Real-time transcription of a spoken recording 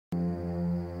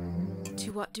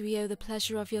To what do we owe the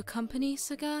pleasure of your company,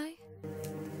 Sir Guy?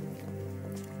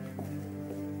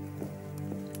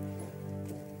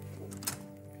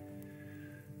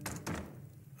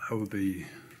 I would be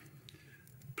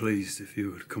pleased if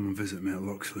you would come and visit me at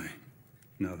Loxley,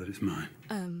 now that it's mine.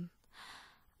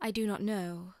 I do not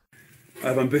know. I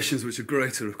have ambitions which are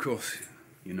greater, of course.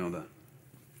 You know that.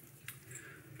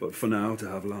 But for now, to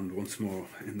have land once more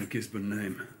in the Gisborne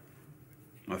name,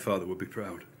 my father would be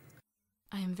proud.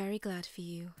 I am very glad for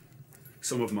you.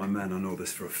 Some of my men, I know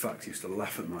this for a fact, used to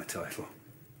laugh at my title.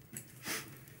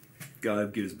 Guy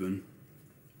of Gisborne,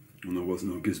 when there was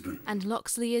no Gisborne. And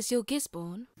Loxley is your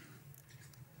Gisborne?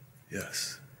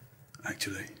 Yes,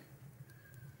 actually.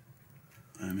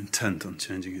 I am intent on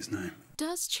changing his name.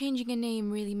 Does changing a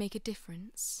name really make a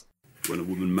difference? When a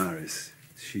woman marries,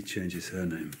 she changes her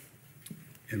name.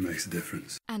 It makes a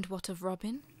difference. And what of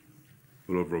Robin?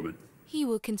 What of Robin? He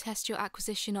will contest your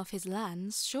acquisition of his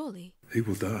lands, surely. He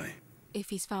will die. If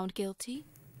he's found guilty?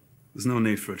 There's no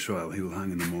need for a trial. He will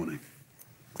hang in the morning.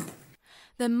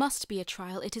 There must be a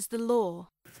trial. It is the law.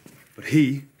 But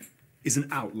he is an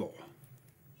outlaw.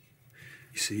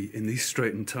 You see, in these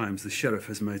straitened times, the sheriff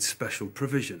has made special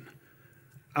provision.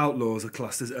 Outlaws are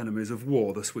classed as enemies of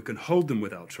war, thus we can hold them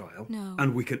without trial. No.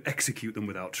 And we can execute them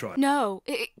without trial. No,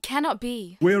 it cannot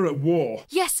be. We're at war.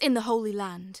 Yes, in the Holy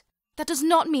Land. That does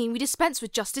not mean we dispense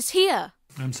with justice here.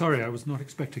 I'm sorry, I was not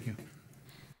expecting you.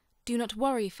 Do not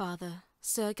worry, Father.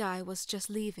 Sir Guy was just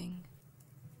leaving.